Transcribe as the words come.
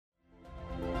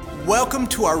Welcome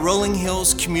to our Rolling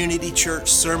Hills Community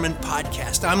Church Sermon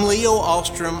Podcast. I'm Leo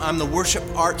Ahlstrom. I'm the worship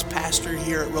arts pastor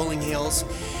here at Rolling Hills.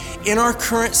 In our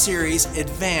current series,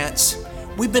 Advance,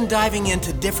 we've been diving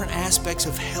into different aspects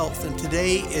of health, and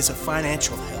today is a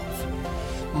financial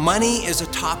health. Money is a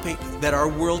topic that our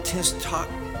world tends to talk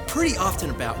pretty often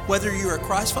about, whether you're a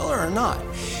Christ follower or not.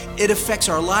 It affects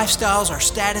our lifestyles, our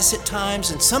status at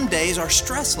times, and some days our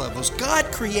stress levels. God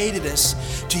created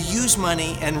us to use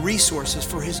money and resources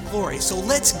for His glory. So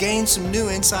let's gain some new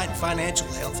insight in financial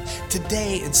health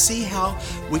today and see how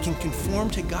we can conform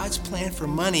to God's plan for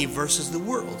money versus the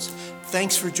world's.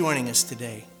 Thanks for joining us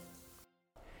today.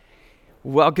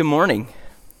 Well, good morning.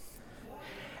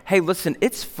 Hey, listen,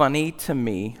 it's funny to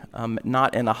me,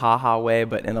 not in a ha-ha way,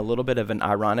 but in a little bit of an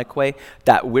ironic way,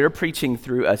 that we're preaching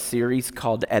through a series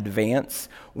called Advance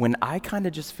when I kind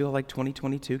of just feel like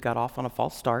 2022 got off on a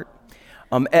false start.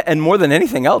 And more than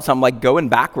anything else, I'm like going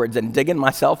backwards and digging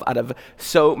myself out of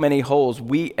so many holes.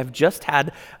 We have just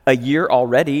had a year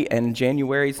already, and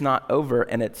January's not over,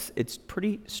 and it's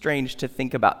pretty strange to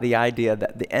think about the idea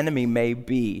that the enemy may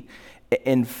be,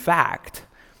 in fact,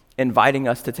 inviting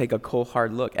us to take a cold,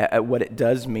 hard look at what it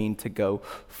does mean to go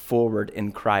forward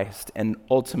in Christ and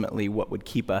ultimately what would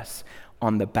keep us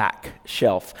on the back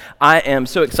shelf. I am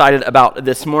so excited about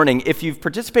this morning. If you've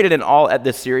participated in all at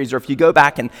this series, or if you go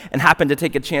back and happen to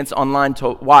take a chance online to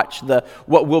watch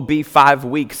what will be 5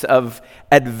 weeks of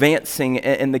advancing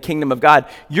in the kingdom of God,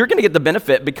 you're going to get the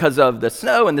benefit because of the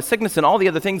snow and the sickness and all the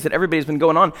other things that everybody's been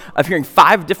going on of hearing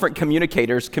 5 different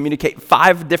communicators communicate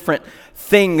 5 different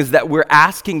things that we're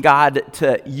asking God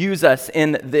to use us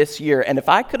in this year. And if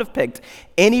I could have picked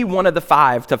any one of the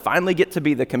 5 to finally get to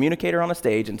be the communicator on a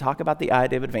stage and talk about the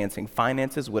idea of advancing,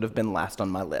 finances would have been last on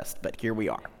my list, but here we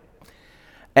are.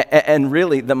 And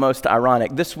really the most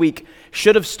ironic, this week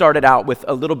should have started out with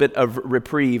a little bit of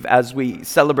reprieve as we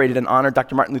celebrated and honored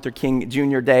Dr. Martin Luther King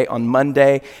Jr. Day on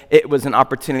Monday. It was an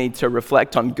opportunity to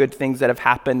reflect on good things that have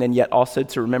happened and yet also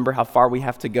to remember how far we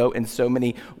have to go in so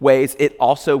many ways. It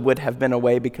also would have been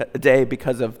a day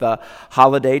because of the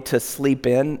holiday to sleep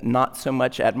in, not so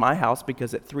much at my house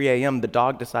because at 3 a.m. the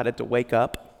dog decided to wake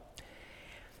up.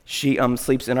 She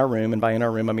sleeps in our room, and by in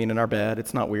our room, I mean in our bed.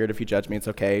 It's not weird if you judge me, it's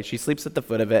okay. She sleeps at the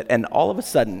foot of it, and all of a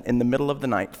sudden, in the middle of the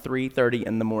night, 3:30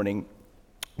 in the morning,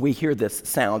 we hear this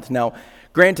sound. Now,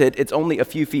 granted, it's only a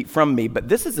few feet from me, but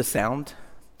this is a sound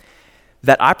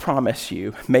that I promise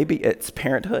you, maybe it's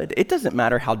parenthood. It doesn't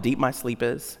matter how deep my sleep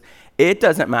is. It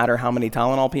doesn't matter how many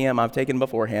Tylenol PM I've taken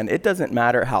beforehand. It doesn't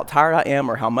matter how tired I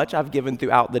am or how much I've given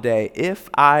throughout the day. If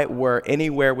I were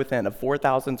anywhere within a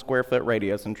 4,000 square foot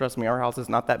radius, and trust me, our house is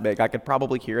not that big, I could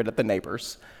probably hear it at the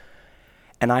neighbors,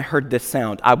 and I heard this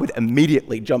sound, I would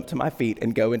immediately jump to my feet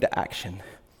and go into action.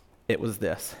 It was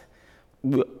this.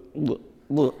 And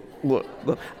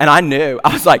I knew,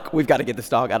 I was like, we've got to get this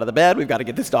dog out of the bed, we've got to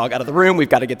get this dog out of the room, we've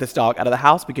got to get this dog out of the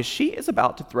house because she is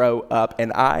about to throw up,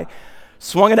 and I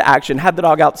swung into action, had the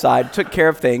dog outside, took care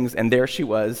of things, and there she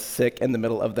was, sick in the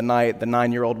middle of the night. The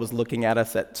 9-year-old was looking at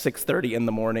us at 6:30 in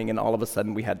the morning, and all of a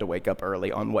sudden we had to wake up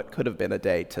early on what could have been a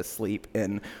day to sleep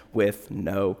in with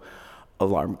no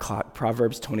alarm clock.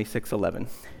 Proverbs 26:11.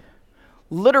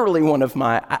 Literally one of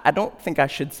my, I don't think I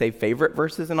should say favorite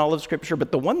verses in all of Scripture,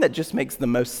 but the one that just makes the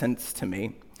most sense to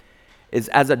me is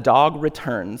as a dog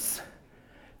returns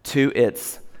to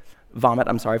its vomit,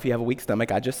 I'm sorry if you have a weak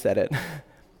stomach, I just said it,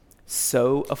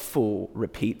 so a fool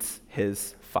repeats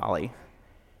his folly.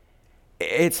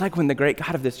 It's like when the great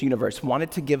God of this universe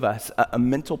wanted to give us a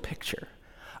mental picture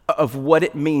of what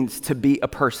it means to be a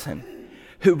person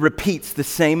who repeats the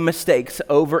same mistakes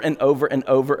over and over and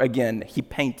over again. He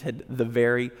painted the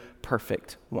very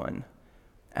perfect one.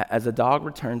 As a dog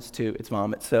returns to its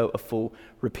vomit, so a fool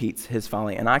repeats his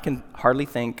folly. And I can hardly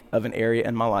think of an area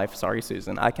in my life, sorry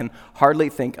Susan, I can hardly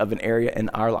think of an area in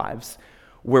our lives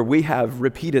where we have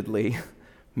repeatedly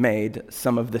made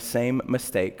some of the same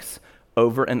mistakes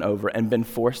over and over and been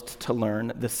forced to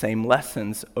learn the same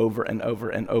lessons over and over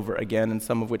and over again, and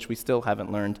some of which we still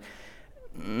haven't learned,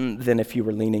 than if you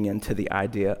were leaning into the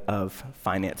idea of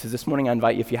finances. This morning I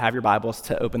invite you, if you have your Bibles,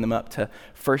 to open them up to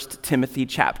 1 Timothy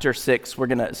chapter 6. We're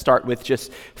going to start with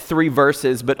just 3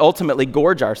 verses, but ultimately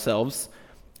gorge ourselves.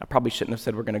 I probably shouldn't have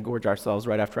said we're going to gorge ourselves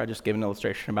right after I just gave an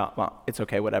illustration about, well, it's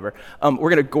okay, whatever. We're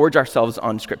going to gorge ourselves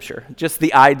on Scripture. Just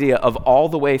the idea of all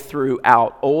the way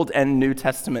throughout Old and New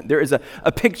Testament, there is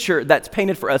a picture that's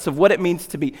painted for us of what it means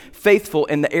to be faithful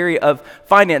in the area of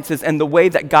finances and the way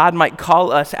that God might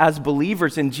call us as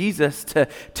believers in Jesus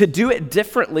to do it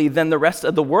differently than the rest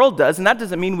of the world does. And that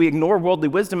doesn't mean we ignore worldly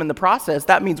wisdom in the process.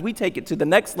 That means we take it to the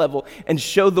next level and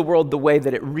show the world the way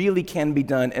that it really can be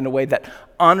done in a way that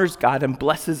honors God and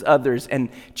blesses blesses others and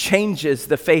changes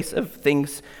the face of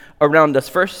things around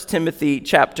us. 1 Timothy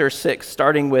chapter 6,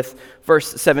 starting with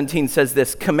verse 17, says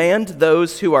this: "Command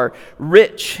those who are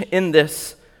rich in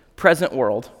this present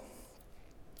world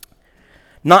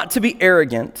not to be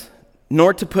arrogant,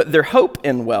 nor to put their hope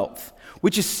in wealth,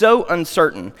 which is so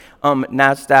uncertain."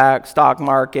 NASDAQ, stock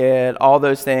market, all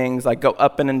those things like go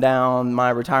up and down, my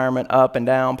retirement up and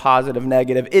down, positive,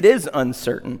 negative. It is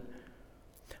uncertain.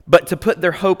 But to put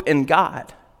their hope in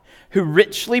God, who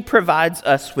richly provides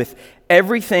us with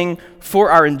everything for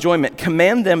our enjoyment.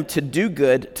 Command them to do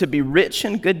good, to be rich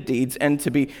in good deeds, and to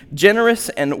be generous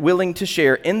and willing to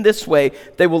share. In this way,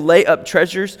 they will lay up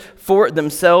treasures for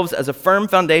themselves as a firm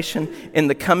foundation in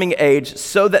the coming age,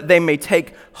 so that they may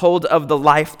take hold of the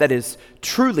life that is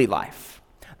truly life.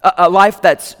 A life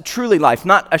that's truly life,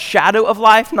 not a shadow of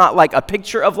life, not like a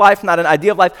picture of life, not an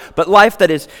idea of life, but life that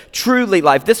is truly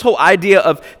life. This whole idea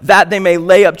of that they may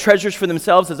lay up treasures for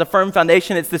themselves as a firm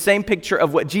foundation, it's the same picture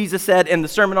of what Jesus said in the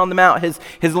Sermon on the Mount,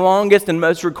 his longest and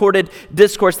most recorded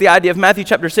discourse, the idea of Matthew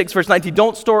chapter 6, verse 19,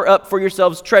 "Don't store up for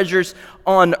yourselves treasures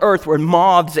on earth where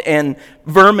moths and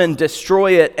vermin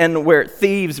destroy it and where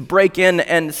thieves break in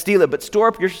and steal it, but store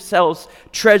up yourselves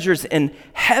treasures in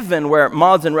heaven where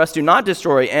moths and rust do not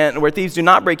destroy and where thieves do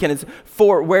not break in. It's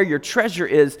for where your treasure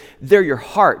is, there your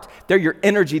heart, there your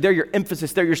energy, there your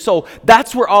emphasis, there your soul.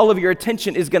 That's where all of your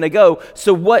attention is going to go.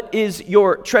 So what is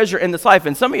your treasure in this life?"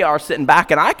 And some of you are sitting back,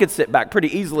 and I could sit back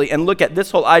pretty easily and look at this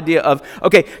whole idea of,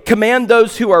 okay, command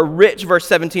those who are rich, verse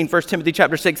 17, 1 Timothy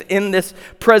chapter 6, in this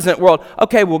present world.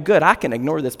 Okay, well, good. I can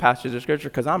ignore this passage of Scripture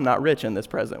because I'm not rich in this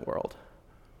present world.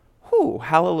 Whew,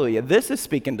 hallelujah. This is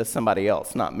speaking to somebody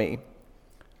else, not me.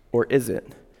 Or is it?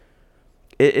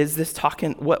 Is this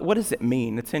talking, what does it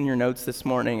mean? It's in your notes this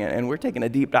morning, and we're taking a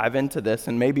deep dive into this,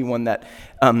 and maybe one that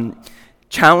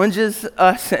challenges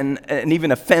us and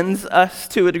even offends us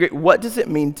to a degree. What does it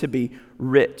mean to be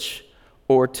rich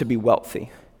or to be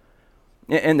wealthy?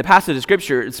 In the passage of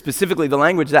Scripture, specifically the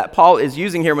language that Paul is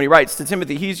using here when he writes to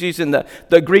Timothy, he's using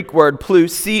the Greek word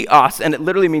plousios, and it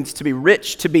literally means to be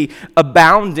rich, to be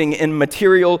abounding in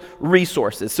material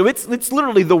resources. So it's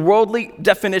literally the worldly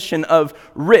definition of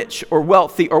rich or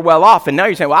wealthy or well-off. And now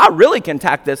you're saying, well, I really can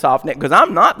tack this off, Nick, because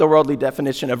I'm not the worldly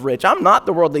definition of rich. I'm not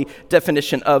the worldly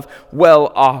definition of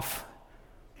well-off.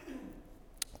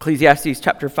 Ecclesiastes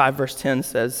chapter 5, verse 10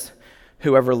 says,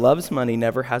 "Whoever loves money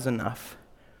never has enough,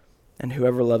 and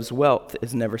whoever loves wealth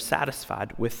is never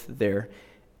satisfied with their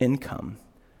income."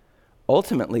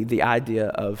 Ultimately, the idea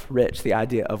of rich, the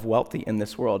idea of wealthy in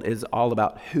this world is all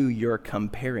about who you're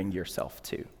comparing yourself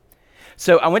to.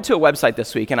 So I went to a website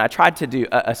this week, and I tried to do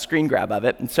a screen grab of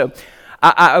it. And so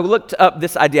I looked up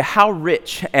this idea, how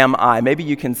rich am I? Maybe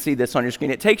you can see this on your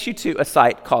screen. It takes you to a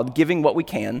site called Giving What We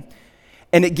Can,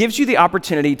 and it gives you the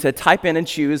opportunity to type in and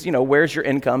choose, where's your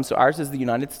income? So ours is the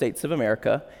United States of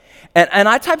America. And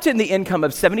I typed in the income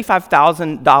of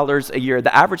 $75,000 a year.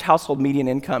 The average household median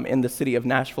income in the city of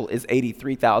Nashville is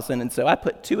 $83,000. And so I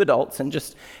put 2 adults and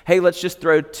let's just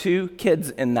throw 2 kids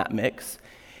in that mix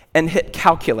and hit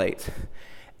calculate.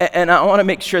 And I want to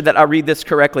make sure that I read this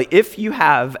correctly. If you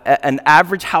have an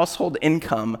average household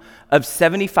income of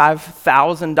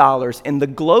 $75,000 in the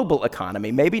global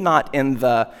economy, maybe not in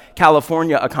the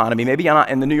California economy, maybe not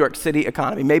in the New York City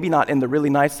economy, maybe not in the really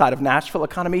nice side of Nashville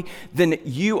economy, then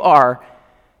you are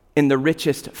in the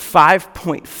richest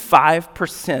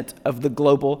 5.5% of the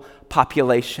global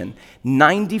population.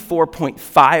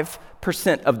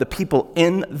 94.5% of the people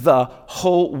in the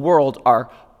whole world are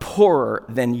poorer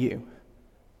than you.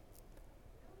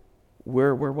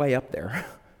 We're way up there,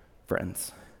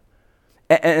 friends.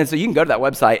 And so you can go to that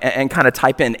website and kind of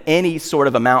type in any sort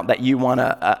of amount that you want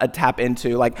to tap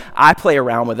into. Like, I play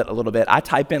around with it a little bit. I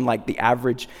type in like the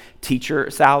average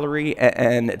teacher salary,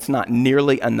 and it's not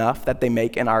nearly enough that they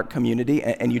make in our community.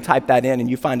 And you type that in, and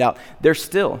you find out they're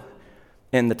still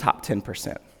in the top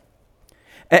 10%.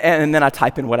 And then I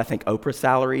type in what I think Oprah's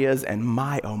salary is, and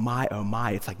my,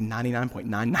 it's like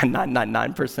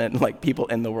 99.99999% like people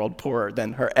in the world poorer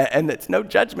than her. And it's no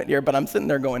judgment here, but I'm sitting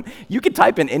there going, you could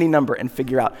type in any number and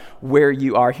figure out where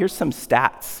you are. Here's some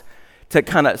stats to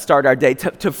kind of start our day,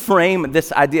 to frame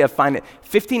this idea of finding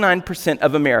 59%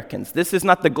 of Americans, this is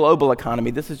not the global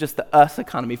economy, this is just the us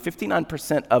economy,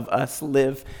 59% of us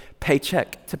live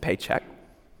paycheck to paycheck.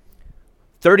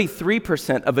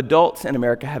 33% of adults in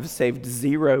America have saved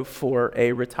zero for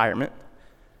a retirement.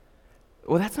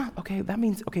 Well, that's not, that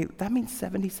means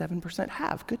 77%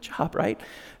 have. Good job, right?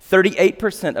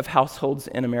 38% of households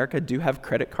in America do have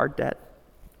credit card debt.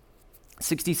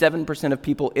 67% of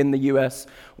people in the U.S.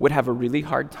 would have a really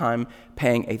hard time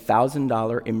paying a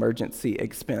 $1,000 emergency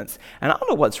expense. And I don't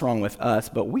know what's wrong with us,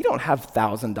 but we don't have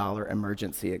 $1,000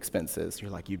 emergency expenses.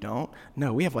 You're like, you don't?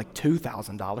 No, we have like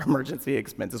 $2,000 emergency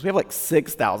expenses. We have like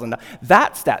 $6,000.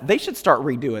 That stat, they should start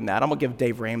redoing that. I'm going to give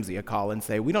Dave Ramsey a call and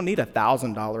say, we don't need a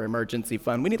 $1,000 emergency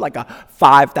fund. We need like a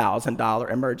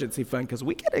 $5,000 emergency fund because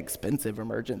we get expensive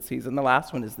emergencies. And the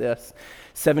last one is this,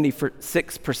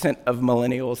 76% of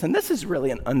millennials, and this is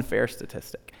really an unfair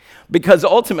statistic, because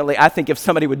ultimately I think if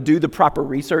somebody would do the proper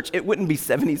research, it wouldn't be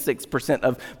 76%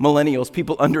 of millennials,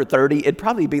 people under 30, it'd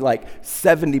probably be like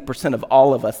 70% of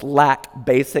all of us lack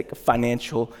basic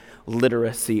financial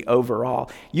literacy overall.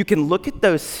 You can look at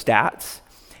those stats.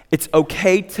 It's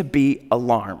okay to be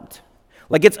alarmed.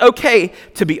 Like, it's okay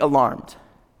to be alarmed.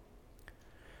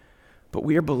 But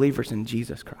we are believers in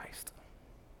Jesus Christ.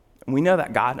 And we know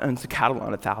that God owns the cattle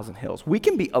on 1,000 hills. We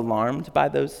can be alarmed by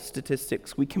those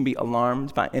statistics. We can be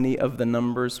alarmed by any of the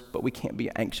numbers, but we can't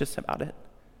be anxious about it.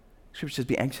 Scripture says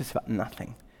be anxious about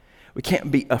nothing. We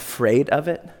can't be afraid of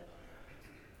it.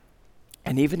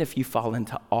 And even if you fall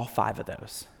into all 5 of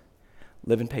those,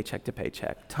 living paycheck to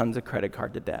paycheck, tons of credit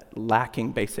card to debt,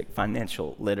 lacking basic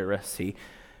financial literacy,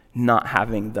 not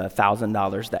having the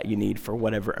 $1,000 that you need for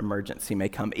whatever emergency may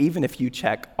come, even if you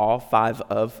check all 5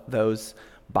 of those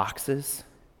boxes,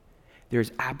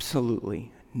 there's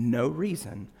absolutely no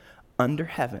reason under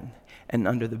heaven and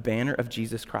under the banner of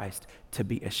Jesus Christ to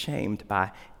be ashamed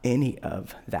by any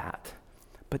of that,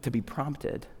 but to be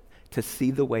prompted to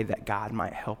see the way that God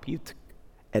might help you to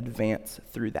advance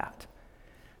through that.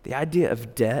 The idea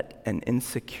of debt and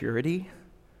insecurity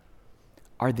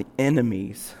are the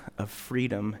enemies of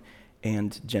freedom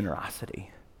and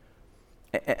generosity.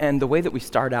 And the way that we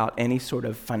start out any sort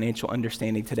of financial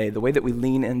understanding today, the way that we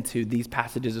lean into these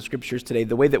passages of scriptures today,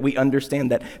 the way that we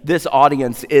understand that this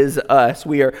audience is us,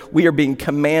 we are being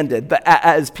commanded, but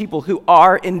as people who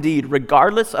are indeed,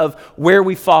 regardless of where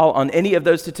we fall on any of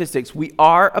those statistics, we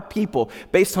are a people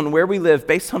based on where we live,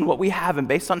 based on what we have, and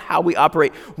based on how we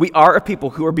operate. We are a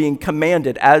people who are being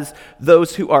commanded as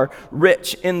those who are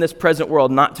rich in this present world,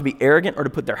 not to be arrogant or to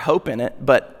put their hope in it,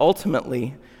 but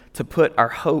ultimately to put our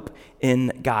hope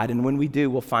in God. And when we do,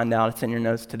 we'll find out, it's in your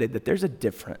notes today, that there's a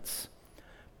difference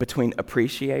between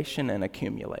appreciation and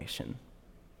accumulation.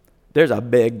 There's a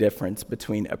big difference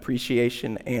between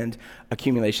appreciation and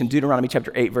accumulation. Deuteronomy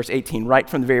chapter 8, verse 18, right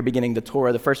from the very beginning, the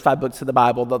Torah, the first 5 books of the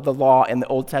Bible, the law and the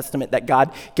Old Testament that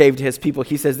God gave to his people,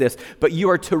 he says this, but you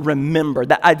are to remember.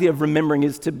 That idea of remembering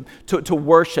is to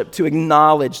worship, to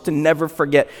acknowledge, to never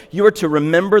forget. You are to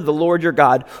remember the Lord your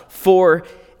God, for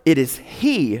it is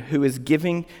he who is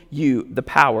giving you the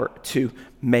power to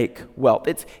make wealth.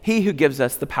 It's he who gives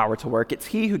us the power to work. It's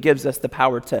he who gives us the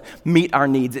power to meet our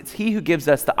needs. It's he who gives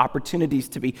us the opportunities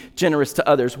to be generous to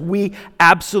others. We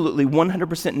absolutely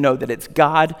 100% know that it's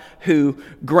God who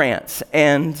grants.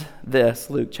 And this,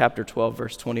 Luke chapter 12,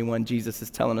 verse 21, Jesus is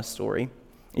telling a story.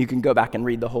 You can go back and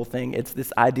read the whole thing. It's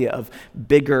this idea of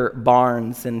bigger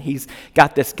barns, and he's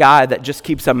got this guy that just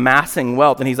keeps amassing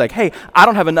wealth, and he's like, hey, I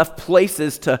don't have enough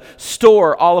places to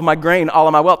store all of my grain, all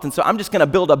of my wealth, and so I'm just going to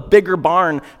build a bigger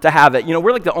barn to have it. You know,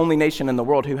 we're like the only nation in the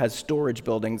world who has storage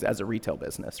buildings as a retail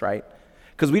business, right?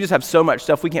 Because we just have so much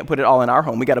stuff, we can't put it all in our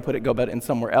home. We got to put it, go bet in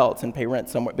somewhere else and pay rent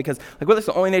somewhere. Because, like, well, that's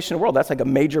the only nation in the world. That's like a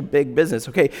major, big business.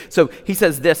 Okay, so he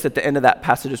says this at the end of that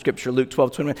passage of Scripture, Luke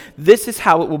 12:21. This is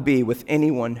how it will be with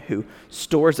anyone who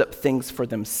stores up things for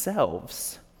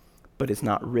themselves, but is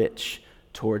not rich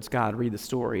towards God. Read the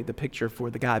story. The picture for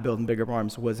the guy building bigger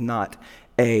barns was not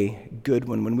a good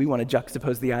one. When we want to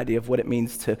juxtapose the idea of what it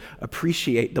means to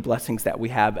appreciate the blessings that we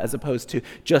have as opposed to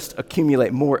just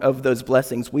accumulate more of those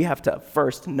blessings, we have to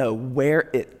first know where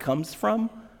it comes from.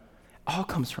 It all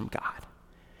comes from God.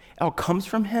 It all comes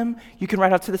from him. You can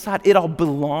write out to the side, it all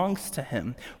belongs to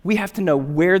him. We have to know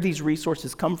where these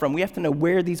resources come from. We have to know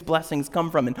where these blessings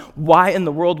come from and why in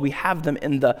the world we have them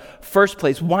in the first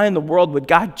place. Why in the world would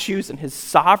God choose in his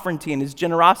sovereignty and his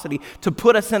generosity to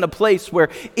put us in a place where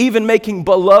even making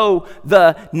below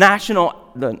the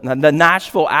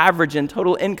Nashville average in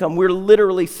total income, we're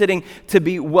literally sitting to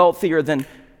be wealthier than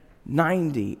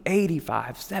 90,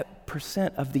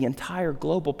 85% of the entire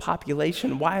global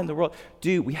population. Why in the world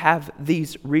do we have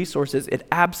these resources? It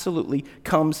absolutely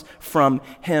comes from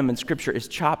him, and Scripture is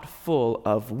chock full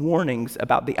of warnings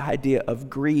about the idea of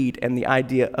greed and the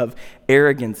idea of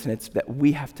arrogance, and it's that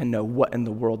we have to know what in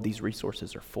the world these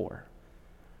resources are for.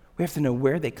 We have to know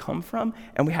where they come from,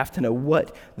 and we have to know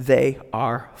what they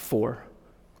are for.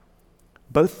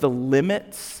 Both the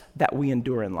limits that we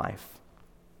endure in life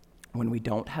when we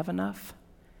don't have enough,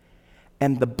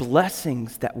 And the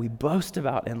blessings that we boast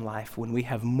about in life when we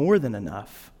have more than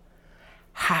enough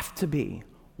have to be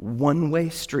one-way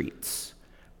streets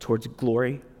towards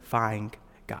glorifying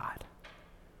God.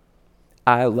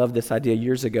 I love this idea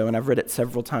years ago, and I've read it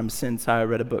several times since. I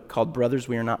read a book called Brothers,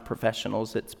 We Are Not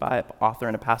Professionals. It's by an author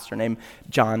and a pastor named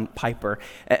John Piper.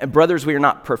 Brothers, We Are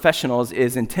Not Professionals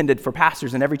is intended for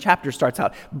pastors, and every chapter starts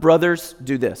out, brothers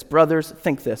do this, brothers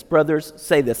think this, brothers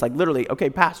say this. Like literally, okay,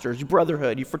 pastors, you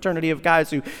brotherhood, you fraternity of guys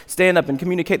who stand up and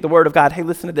communicate the word of God. Hey,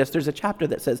 listen to this. There's a chapter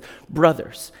that says,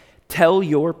 brothers, tell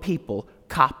your people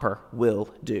copper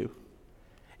will do.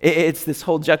 It's this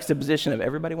whole juxtaposition of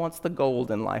everybody wants the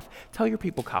gold in life. Tell your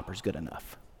people copper's good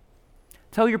enough.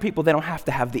 Tell your people they don't have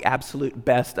to have the absolute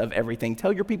best of everything.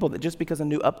 Tell your people that just because a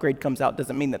new upgrade comes out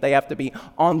doesn't mean that they have to be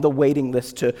on the waiting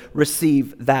list to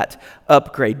receive that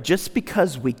upgrade. Just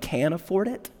because we can afford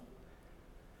it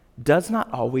does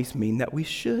not always mean that we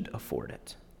should afford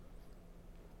it.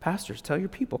 Pastors, tell your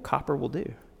people copper will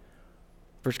do.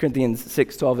 1 Corinthians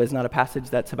 6:12 is not a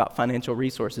passage that's about financial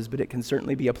resources, but it can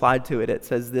certainly be applied to it. It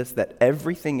says this, that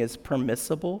everything is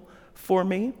permissible for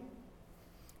me.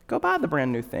 Go buy the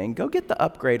brand new thing. Go get the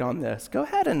upgrade on this. Go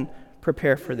ahead and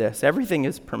prepare for this. Everything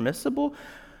is permissible,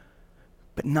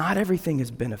 but not everything is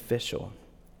beneficial.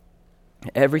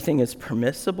 Everything is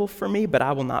permissible for me, but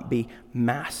I will not be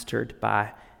mastered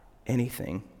by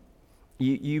anything.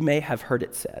 You may have heard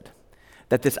it said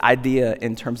that this idea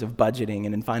in terms of budgeting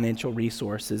and in financial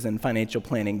resources and financial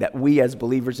planning, that we as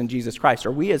believers in Jesus Christ,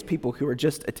 or we as people who are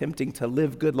just attempting to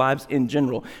live good lives in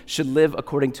general, should live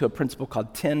according to a principle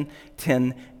called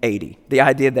 10-10-80. The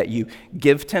idea that you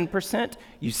give 10%,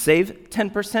 you save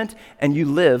 10%, and you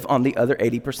live on the other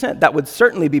 80%. That would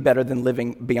certainly be better than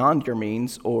living beyond your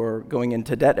means or going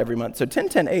into debt every month. So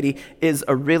 10-10-80 is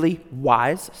a really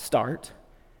wise start,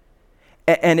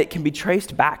 and it can be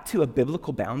traced back to a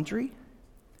biblical boundary.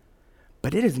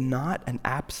 But it is not an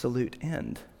absolute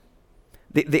end.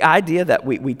 The idea that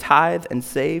we tithe and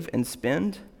save and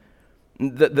spend,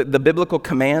 the biblical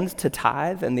commands to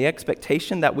tithe and the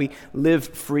expectation that we live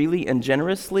freely and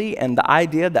generously, and the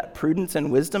idea that prudence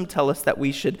and wisdom tell us that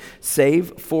we should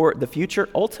save for the future,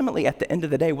 ultimately at the end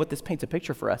of the day, what this paints a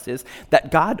picture for us is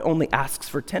that God only asks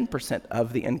for 10%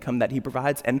 of the income that he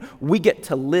provides, and we get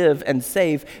to live and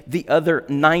save the other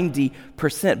 90%.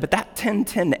 But that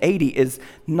 10-10-80 is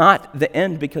not the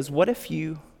end, because what if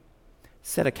you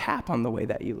set a cap on the way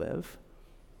that you live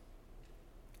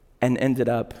and ended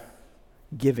up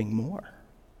giving more?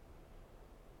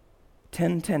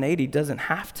 10-10-80 doesn't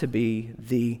have to be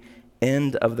the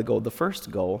end of the goal. The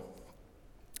first goal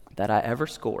that I ever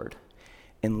scored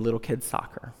in little kid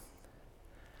soccer,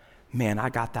 man, I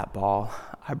got that ball,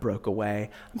 I broke away.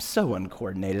 I'm so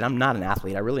uncoordinated. I'm not an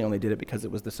athlete. I really only did it because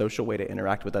it was the social way to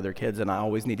interact with other kids, and I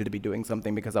always needed to be doing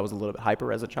something because I was a little bit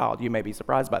hyper as a child. You may be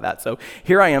surprised by that. So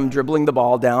here I am dribbling the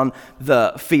ball down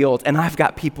the field, and I've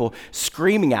got people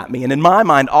screaming at me, and in my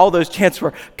mind, all those chants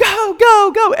were, go,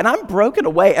 go, go, and I'm broken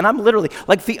away, and I'm literally,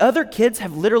 like the other kids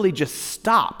have literally just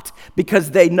stopped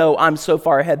because they know I'm so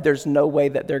far ahead, there's no way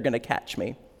that they're going to catch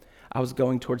me. I was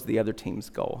going towards the other team's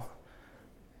goal.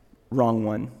 Wrong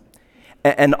one.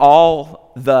 And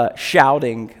all the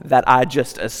shouting that I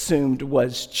just assumed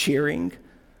was cheering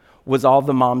was all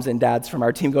the moms and dads from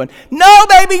our team going, no,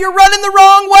 baby, you're running the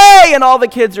wrong way. And all the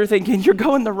kids are thinking, you're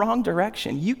going the wrong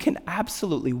direction. You can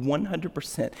absolutely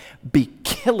 100% be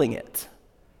killing it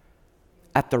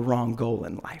at the wrong goal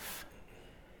in life.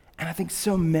 And I think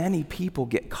so many people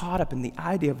get caught up in the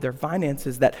idea of their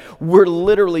finances that we're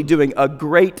literally doing a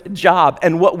great job,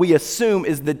 and what we assume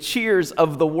is the cheers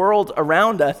of the world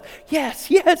around us. Yes,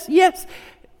 yes, yes.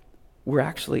 We're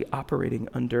actually operating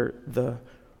under the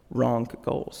wrong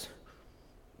goals.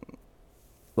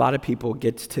 A lot of people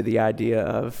get to the idea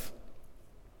of,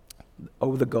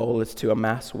 oh, the goal is to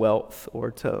amass wealth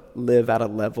or to live at a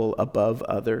level above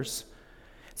others.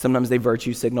 Sometimes they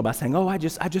virtue signal by saying, oh, I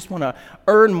just want to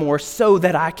earn more so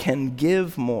that I can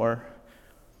give more.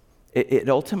 It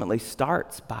ultimately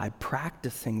starts by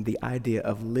practicing the idea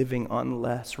of living on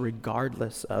less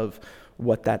regardless of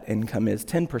what that income is.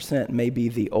 10% may be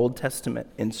the Old Testament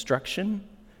instruction,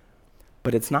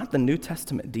 but it's not the New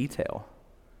Testament detail.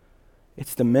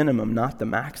 It's the minimum, not the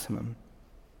maximum.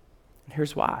 And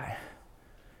here's why.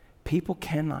 People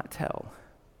cannot tell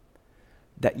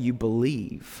that you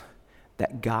believe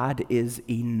that God is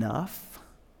enough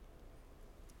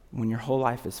when your whole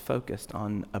life is focused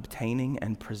on obtaining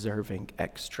and preserving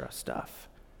extra stuff.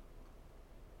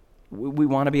 We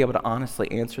want to be able to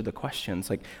honestly answer the questions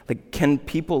like, can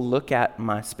people look at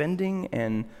my spending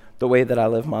and the way that I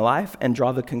live my life and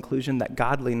draw the conclusion that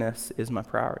godliness is my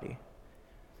priority?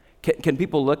 Can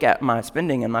people look at my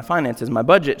spending and my finances, my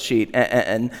budget sheet,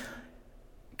 and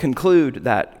conclude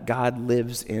that God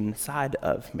lives inside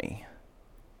of me?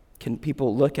 Can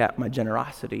people look at my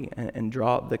generosity and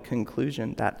draw the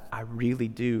conclusion that I really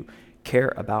do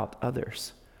care about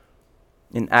others?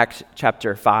 In Acts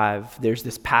chapter 5, there's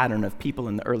this pattern of people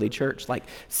in the early church like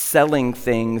selling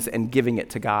things and giving it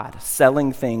to God,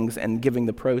 selling things and giving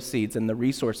the proceeds and the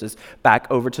resources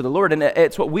back over to the Lord. And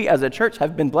it's what we as a church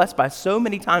have been blessed by so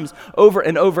many times over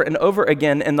and over and over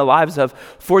again in the lives of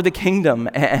For the Kingdom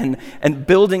and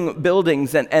building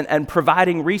buildings and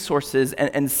providing resources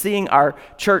and seeing our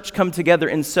church come together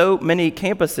in so many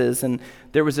campuses. And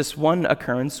there was this one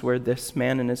occurrence where this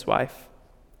man and his wife,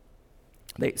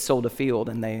 they sold a field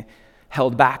and they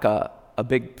held back a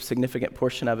big significant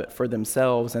portion of it for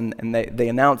themselves. And they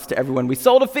announced to everyone, we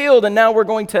sold a field and now we're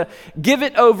going to give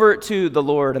it over to the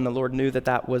Lord. And the Lord knew that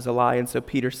that was a lie. And so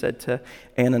Peter said to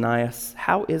Ananias,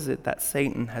 how is it that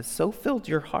Satan has so filled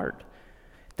your heart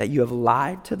that you have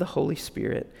lied to the Holy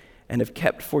Spirit and have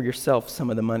kept for yourself some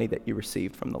of the money that you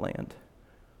received from the land?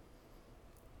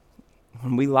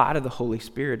 When we lie to the Holy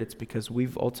Spirit, it's because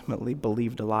we've ultimately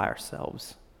believed a lie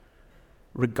ourselves.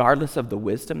 Regardless of the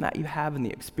wisdom that you have and the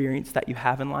experience that you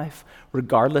have in life,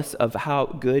 regardless of how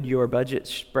good your budget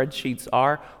spreadsheets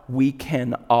are, we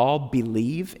can all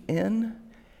believe in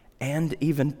and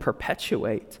even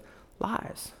perpetuate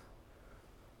lies.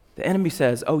 The enemy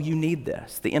says, oh, you need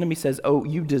this. The enemy says, oh,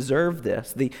 you deserve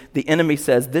this. The enemy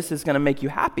says, this is going to make you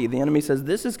happy. The enemy says,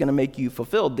 this is going to make you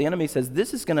fulfilled. The enemy says,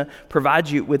 this is going to provide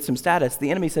you with some status. The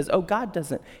enemy says, oh, God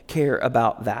doesn't care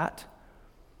about that.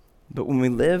 But when we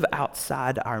live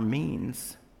outside our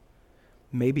means,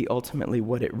 maybe ultimately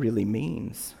what it really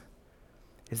means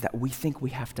is that we think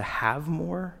we have to have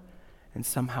more and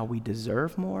somehow we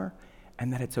deserve more,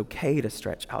 and that it's okay to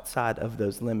stretch outside of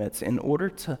those limits. In order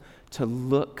to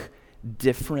look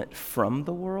different from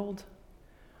the world,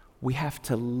 we have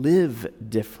to live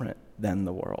different than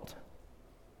the world.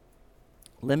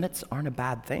 Limits aren't a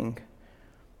bad thing,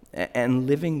 and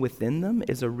living within them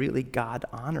is a really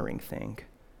God-honoring thing.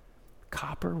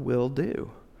 Copper will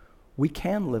do. We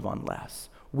can live on less.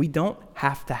 We don't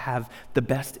have to have the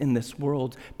best in this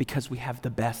world because we have the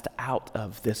best out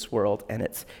of this world, and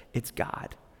it's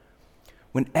God.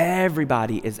 When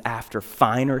everybody is after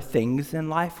finer things in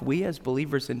life, we as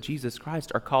believers in Jesus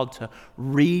Christ are called to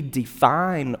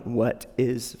redefine what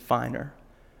is finer.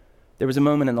 There was a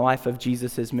moment in the life of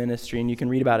Jesus' ministry, and you can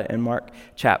read about it in Mark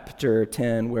chapter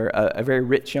 10, where a very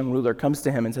rich young ruler comes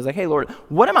to him and says, like, hey, Lord,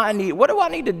 what do I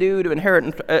need to do to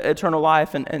inherit eternal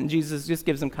life? And Jesus just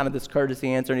gives him kind of this courtesy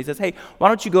answer, and he says, hey, why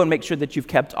don't you go and make sure that you've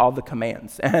kept all the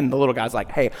commands? And the little guy's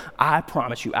like, hey, I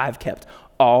promise you, I've kept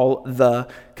all the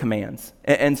commands.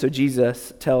 And so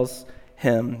Jesus tells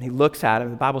him, he looks at him,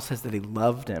 the Bible says that he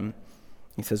loved him.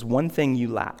 He says, one thing you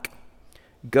lack.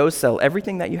 Go sell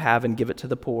everything that you have and give it to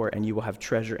the poor, and you will have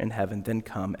treasure in heaven. Then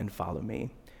come and follow me.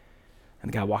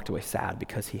 And the guy walked away sad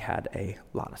because he had a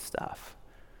lot of stuff.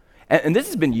 And this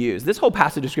has been used. This whole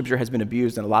passage of Scripture has been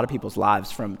abused in a lot of people's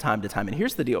lives from time to time. And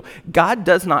here's the deal. God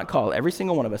does not call every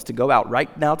single one of us to go out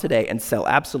right now today and sell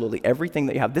absolutely everything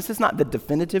that you have. This is not the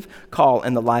definitive call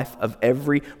in the life of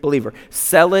every believer.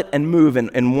 Sell it and move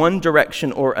in one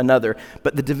direction or another.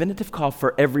 But the definitive call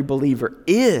for every believer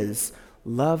is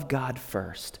love God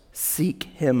first. Seek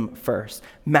him first.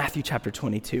 Matthew chapter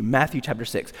 22, Matthew chapter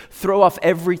 6. Throw off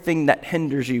everything that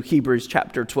hinders you, Hebrews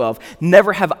chapter 12.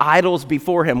 Never have idols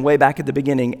before him, way back at the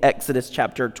beginning, Exodus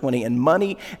chapter 20. And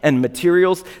money and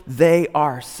materials, they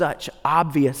are such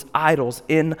obvious idols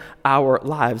in our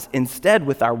lives. Instead,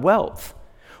 with our wealth,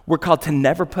 we're called to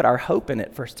never put our hope in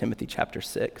it, 1 Timothy chapter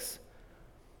 6.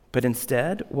 But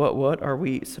instead, what are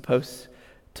we supposed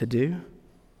to do?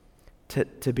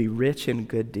 To be rich in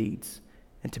good deeds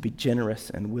and to be generous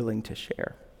and willing to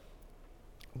share.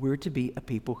 We're to be a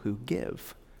people who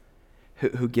give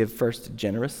first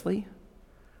generously.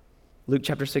 Luke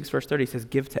chapter 6, verse 30 says,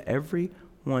 give to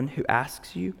everyone who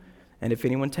asks you, and if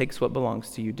anyone takes what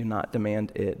belongs to you, do not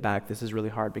demand it back. This is really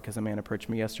hard because a man approached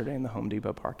me yesterday in the Home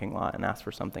Depot parking lot and asked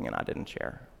for something and I didn't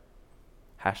share.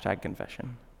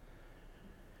 #confession.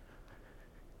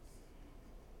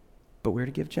 But we're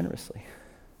to give generously.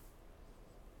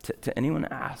 To anyone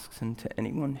who asks and to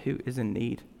anyone who is in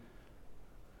need.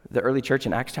 The early church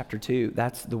in Acts chapter 2,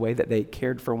 that's the way that they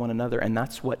cared for one another, and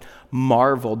that's what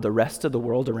marveled the rest of the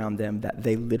world around them, that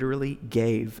they literally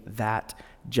gave that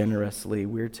generously.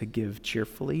 We're to give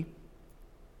cheerfully.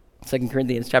 2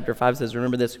 Corinthians chapter 5 says,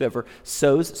 remember this, whoever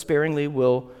sows sparingly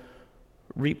will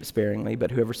reap sparingly, but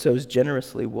whoever sows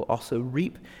generously will also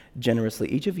reap generously.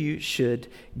 Each of you should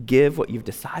give what you've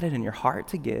decided in your heart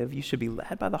to give. You should be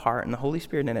led by the heart and the Holy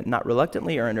Spirit in it, not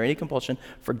reluctantly or under any compulsion,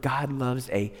 for God loves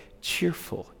a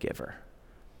cheerful giver.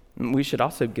 And we should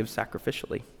also give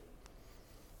sacrificially.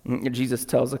 Jesus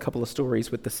tells a couple of stories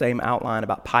with the same outline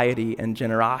about piety and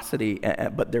generosity,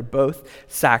 but they're both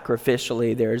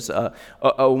sacrificially. There's a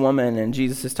woman, and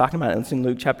Jesus is talking about it. It's in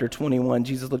Luke chapter 21.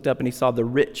 Jesus looked up and he saw the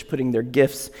rich putting their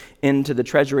gifts into the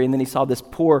treasury, and then he saw this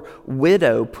poor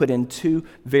widow put in 2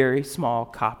 very small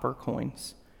copper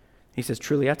coins. He says,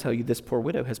 truly, I tell you, this poor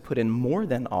widow has put in more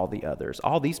than all the others.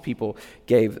 All these people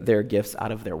gave their gifts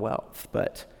out of their wealth,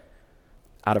 but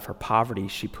out of her poverty,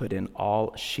 she put in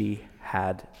all she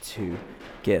had to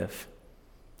give.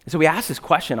 So we ask this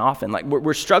question often, like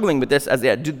we're struggling with this as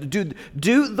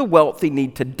do the wealthy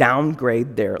need to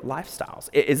downgrade their lifestyles?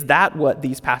 Is that what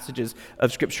these passages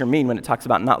of Scripture mean when it talks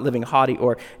about not living haughty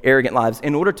or arrogant lives?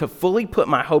 In order to fully put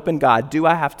my hope in God, do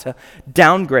I have to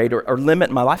downgrade or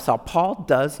limit my lifestyle? Paul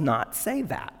does not say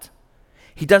that.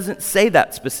 He doesn't say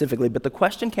that specifically, but the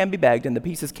question can be begged and the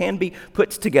pieces can be put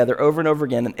together over and over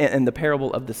again in the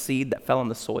parable of the seed that fell on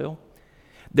the soil.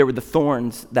 There were the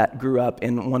thorns that grew up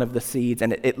in one of the seeds,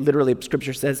 and it literally,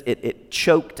 Scripture says, it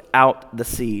choked out the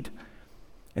seed.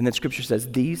 And then Scripture says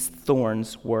these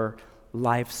thorns were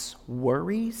life's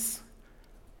worries,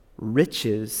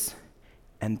 riches,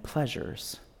 and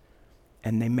pleasures,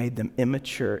 and they made them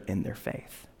immature in their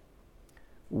faith.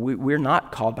 We're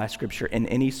not called by Scripture in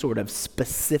any sort of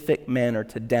specific manner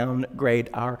to downgrade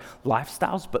our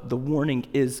lifestyles, but the warning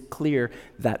is clear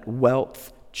that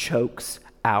wealth chokes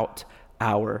out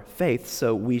our faith,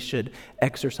 so we should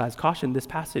exercise caution. This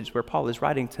passage where Paul is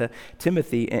writing to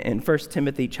Timothy in 1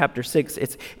 Timothy chapter 6,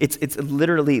 it's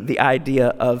literally the idea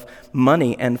of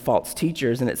money and false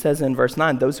teachers, and it says in verse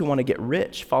 9, those who want to get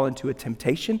rich fall into a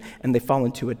temptation, and they fall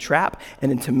into a trap,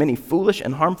 and into many foolish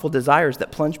and harmful desires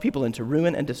that plunge people into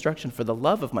ruin and destruction. For the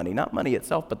love of money, not money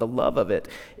itself, but the love of it,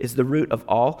 is the root of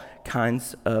all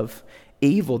kinds of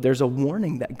evil. There's a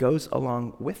warning that goes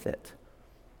along with it.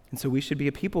 And so we should be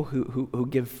a people who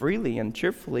give freely and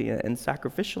cheerfully and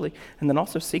sacrificially, and then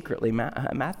also secretly.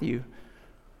 Matthew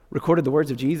recorded the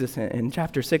words of Jesus in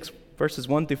chapter 6, verses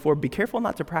 1 through 4. Be careful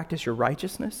not to practice your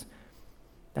righteousness.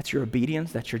 That's your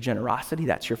obedience, that's your generosity,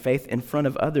 that's your faith in front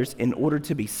of others in order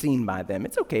to be seen by them.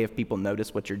 It's okay if people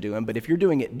notice what you're doing, but if you're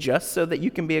doing it just so that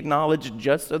you can be acknowledged,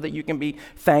 just so that you can be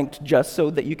thanked, just so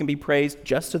that you can be praised,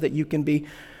 just so that you can be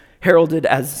heralded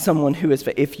as someone who is,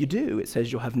 if you do, it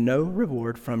says you'll have no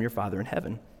reward from your Father in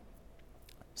heaven.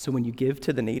 So when you give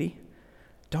to the needy,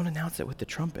 don't announce it with the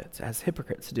trumpets, as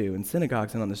hypocrites do in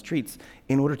synagogues and on the streets,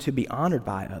 in order to be honored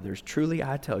by others. Truly,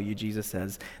 I tell you, Jesus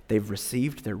says, they've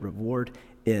received their reward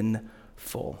in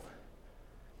full.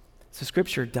 So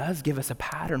Scripture does give us a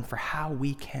pattern for how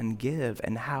we can give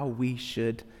and how we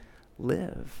should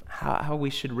live, how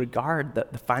we should regard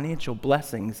the financial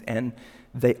blessings, and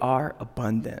they are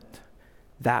abundant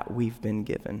that we've been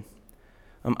given.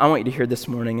 I want you to hear this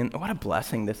morning, and what a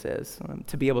blessing this is,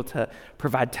 to be able to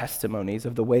provide testimonies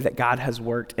of the way that God has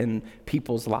worked in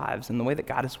people's lives and the way that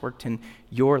God has worked in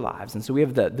your lives. And so we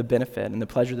have the benefit and the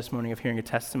pleasure this morning of hearing a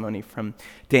testimony from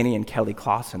Danny and Kelly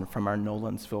Clausen from our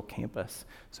Nolensville campus.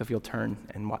 So if you'll turn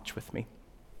and watch with me.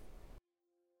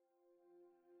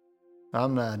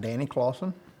 I'm Danny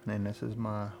Clausen, and this is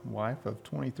my wife of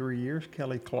 23 years,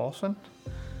 Kelly Clausen.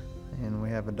 And we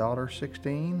have a daughter,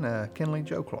 16, Kinley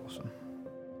Jo Clausen.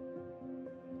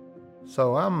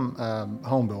 So I'm a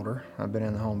home builder. I've been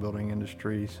in the home building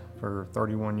industries for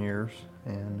 31 years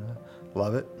and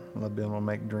love it. Love being able to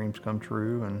make dreams come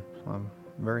true, and I'm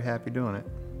very happy doing it.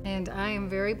 And I am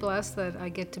very blessed that I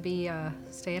get to be a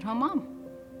stay-at-home mom,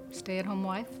 stay-at-home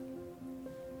wife.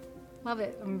 Love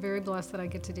it. I'm very blessed that I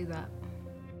get to do that.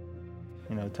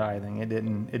 You know, tithing, it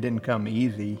didn't come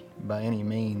easy by any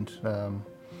means.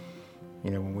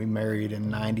 When we married in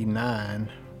 99,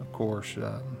 of course,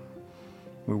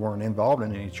 we weren't involved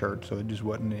in any church, so it just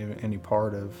wasn't any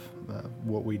part of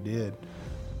what we did.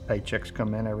 Paychecks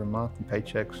come in every month and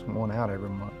paychecks went out every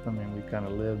month. I mean, we kind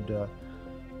of lived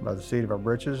by the seat of our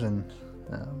britches, and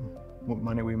what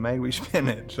money we made, we spent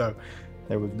it. So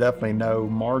there was definitely no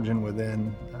margin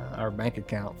within our bank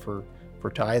account for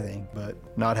tithing, but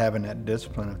not having that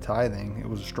discipline of tithing, it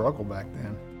was a struggle back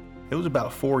then. It was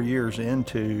about 4 years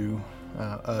into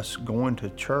us going to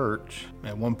church.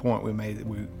 At one point we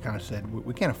kind of said,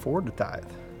 we can't afford to tithe.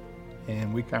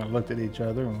 And we kind of looked at each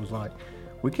other and was like,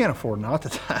 we can't afford not to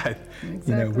tithe.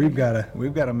 Exactly. We've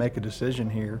got to make a decision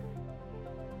here.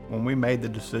 When we made the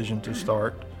decision to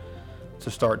start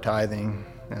tithing,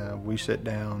 we sat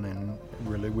down and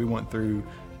really we went through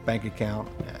bank account,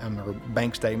 or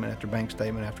bank statement after bank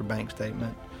statement after bank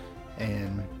statement,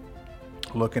 and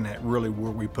looking at really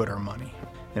where we put our money.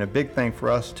 And a big thing for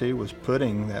us too was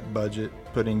putting that budget,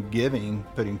 putting giving,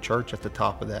 putting church at the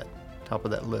top of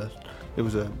that list. It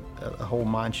was a whole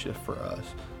mind shift for us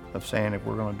of saying, if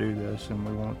we're going to do this and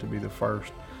we want it to be the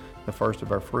first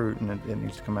of our fruit, and it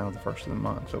needs to come out of the first of the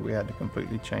month. So we had to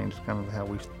completely change kind of how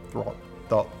we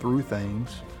thought through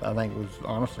things. I think it was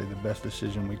honestly the best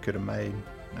decision we could have made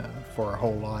for our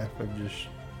whole life, of just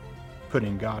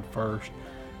putting God first,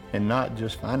 and not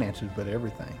just finances, but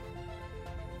everything.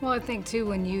 Well, I think too,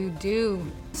 when you do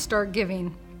start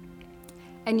giving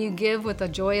and you give with a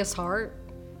joyous heart,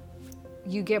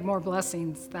 you get more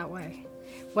blessings that way.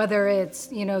 Whether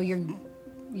it's,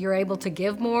 you're able to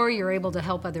give more, you're able to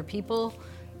help other people.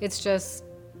 It's just,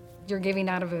 you're giving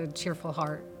out of a cheerful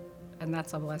heart. And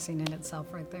that's a blessing in itself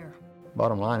right there.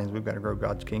 Bottom line is, we've got to grow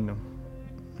God's kingdom,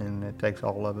 and it takes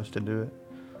all of us to do it.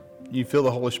 You feel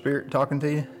the Holy Spirit talking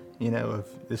to you,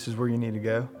 if this is where you need to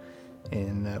go.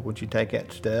 And once you take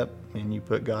that step and you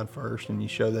put God first and you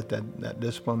show that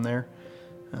discipline there,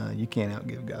 you can't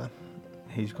outgive God.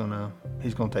 He's gonna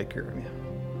take care of you.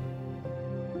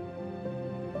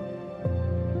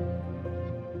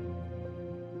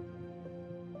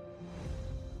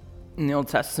 In the Old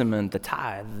Testament, the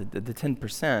tithe, the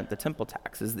 10%, the temple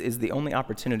tax, is the only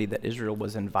opportunity that Israel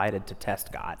was invited to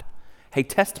test God. Hey,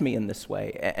 test me in this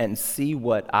way and see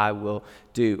what I will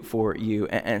do for you.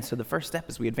 And so the first step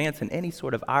as we advance in any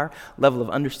sort of our level of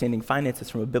understanding finances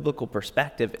from a biblical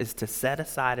perspective is to set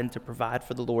aside and to provide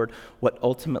for the Lord what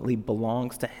ultimately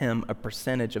belongs to Him, a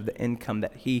percentage of the income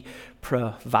that He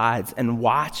provides. And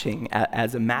watching,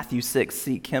 as in Matthew 6,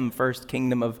 seek Him first,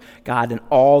 kingdom of God, and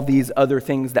all these other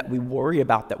things that we worry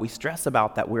about, that we stress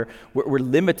about, that we're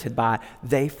limited by,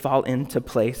 they fall into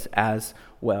place as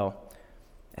well.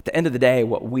 At the end of the day,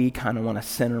 what we kind of want to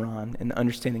center on in the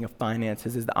understanding of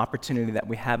finances is the opportunity that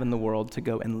we have in the world to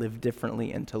go and live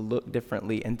differently, and to look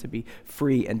differently, and to be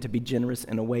free, and to be generous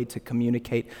in a way to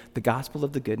communicate the gospel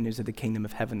of the good news of the kingdom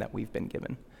of heaven that we've been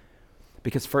given.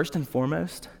 Because first and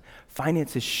foremost,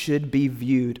 finances should be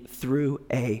viewed through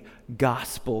a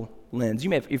gospel lens.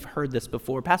 You've heard this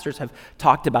before. Pastors have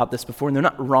talked about this before, and they're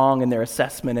not wrong in their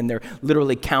assessment and their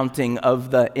literally counting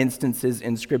of the instances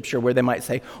in Scripture where they might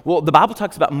say, well, the Bible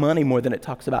talks about money more than it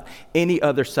talks about any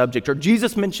other subject, or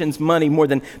Jesus mentions money more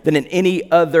than in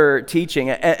any other teaching.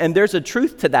 And there's a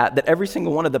truth to that every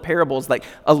single one of the parables, like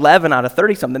 11 out of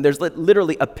 30-something, there's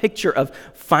literally a picture of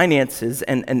finances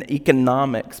and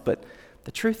economics, but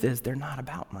the truth is they're not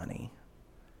about money.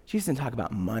 Jesus didn't talk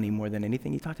about money more than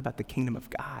anything. He talked about the kingdom of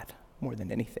God more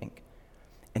than anything.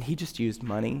 And He just used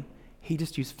money. He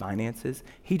just used finances.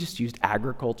 He just used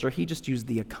agriculture. He just used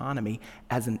the economy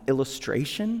as an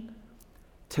illustration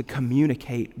to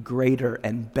communicate greater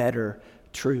and better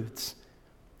truths.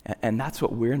 And that's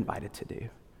what we're invited to do,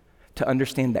 to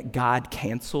understand that God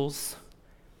cancels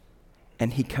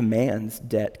and He commands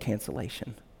debt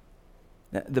cancellation.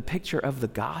 The picture of the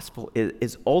gospel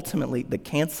is ultimately the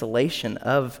cancellation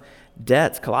of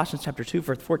debts. Colossians chapter 2,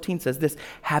 verse 14 says this: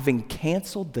 having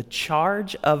canceled the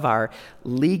charge of our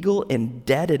legal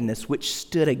indebtedness which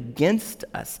stood against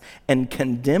us and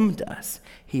condemned us,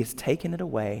 He has taken it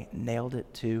away, nailed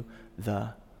it to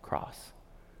the cross.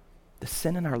 The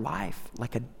sin in our life,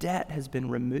 like a debt, has been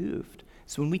removed.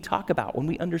 So when we talk about, when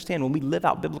we understand, when we live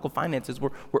out biblical finances,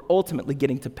 we're ultimately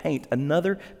getting to paint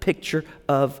another picture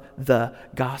of the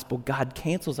gospel. God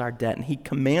cancels our debt, and He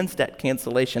commands debt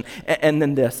cancellation. And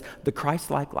then this, the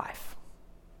Christ-like life.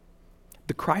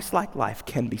 The Christ-like life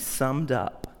can be summed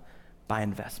up by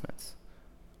investments.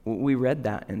 We read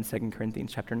that in 2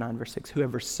 Corinthians chapter 9, verse 6.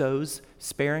 Whoever sows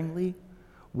sparingly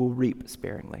will reap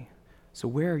sparingly. So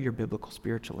where are your biblical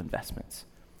spiritual investments?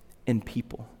 In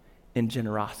people, in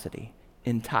generosity,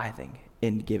 in tithing,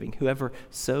 in giving. Whoever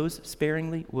sows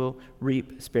sparingly will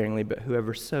reap sparingly, but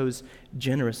whoever sows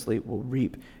generously will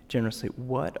reap generously.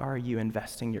 What are you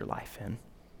investing your life in?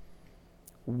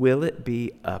 Will it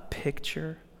be a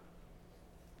picture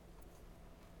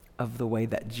of the way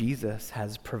that Jesus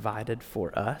has provided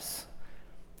for us?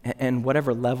 And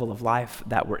whatever level of life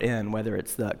that we're in, whether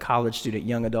it's the college student,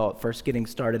 young adult, first getting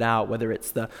started out, whether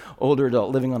it's the older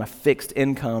adult living on a fixed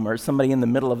income, or somebody in the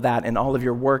middle of that, and all of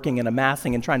your working and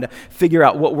amassing and trying to figure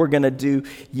out what we're going to do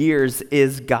years,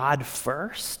 is God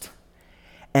first?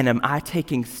 And am I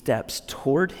taking steps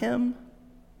toward Him,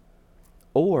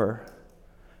 or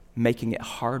making it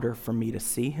harder for me to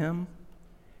see Him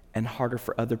and harder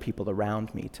for other people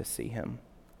around me to see Him?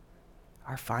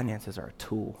 Our finances are a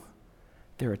tool.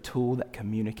 They're a tool that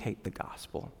communicate the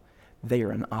gospel. they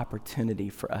are an opportunity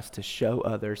for us to show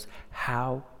others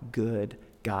how good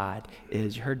God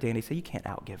is. You heard Danny say you can't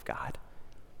outgive God.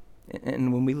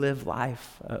 And when we live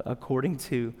life according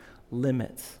to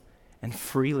limits and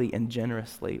freely and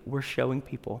generously, we're showing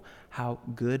people how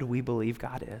good we believe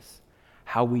God is,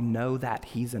 how we know that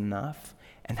he's enough,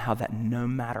 and how that no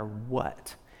matter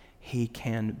what, he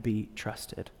can be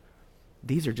trusted.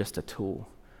 These are just a tool.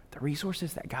 The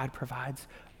resources that God provides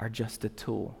are just a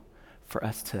tool for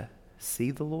us to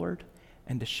see the Lord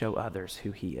and to show others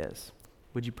who he is.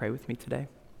 Would you pray with me today?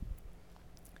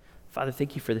 Father,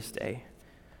 thank you for this day.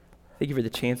 Thank you for the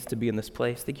chance to be in this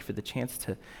place. Thank you for the chance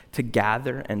to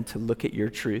gather and to look at your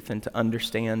truth and to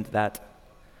understand that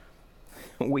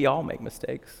we all make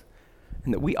mistakes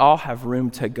and that we all have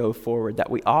room to go forward, that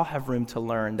we all have room to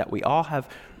learn, that we all have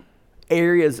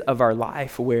areas of our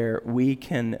life where we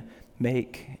can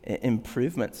make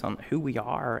improvements on who we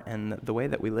are and the way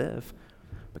that we live.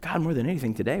 But God, more than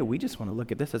anything today, we just want to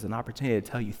look at this as an opportunity to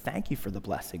tell you thank you for the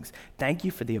blessings. Thank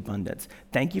you for the abundance.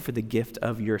 Thank you for the gift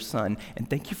of your Son. And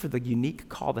thank you for the unique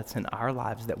call that's in our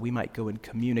lives that we might go and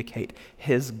communicate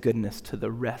his goodness to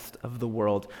the rest of the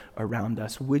world around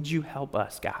us. Would you help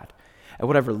us, God, at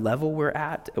whatever level we're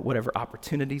at whatever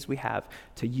opportunities we have,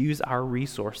 to use our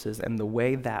resources and the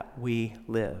way that we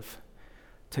live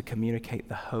to communicate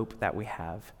the hope that we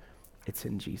have. It's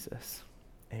in Jesus.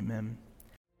 Amen.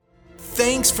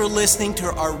 Thanks for listening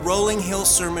to our Rolling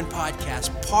Hills Sermon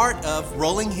Podcast, part of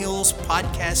Rolling Hills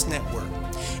Podcast Network.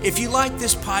 If you like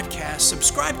this podcast,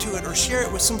 subscribe to it or share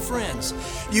it with some friends.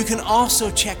 You can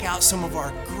also check out some of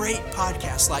our great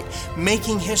podcasts like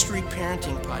Making History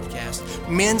Parenting Podcast,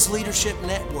 Men's Leadership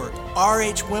Network,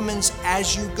 RH Women's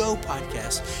As You Go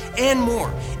podcast, and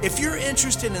more. If you're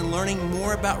interested in learning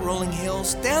more about Rolling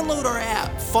Hills, download our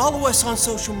app, follow us on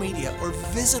social media, or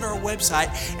visit our website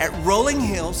at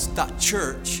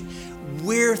rollinghills.church.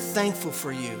 We're thankful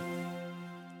for you.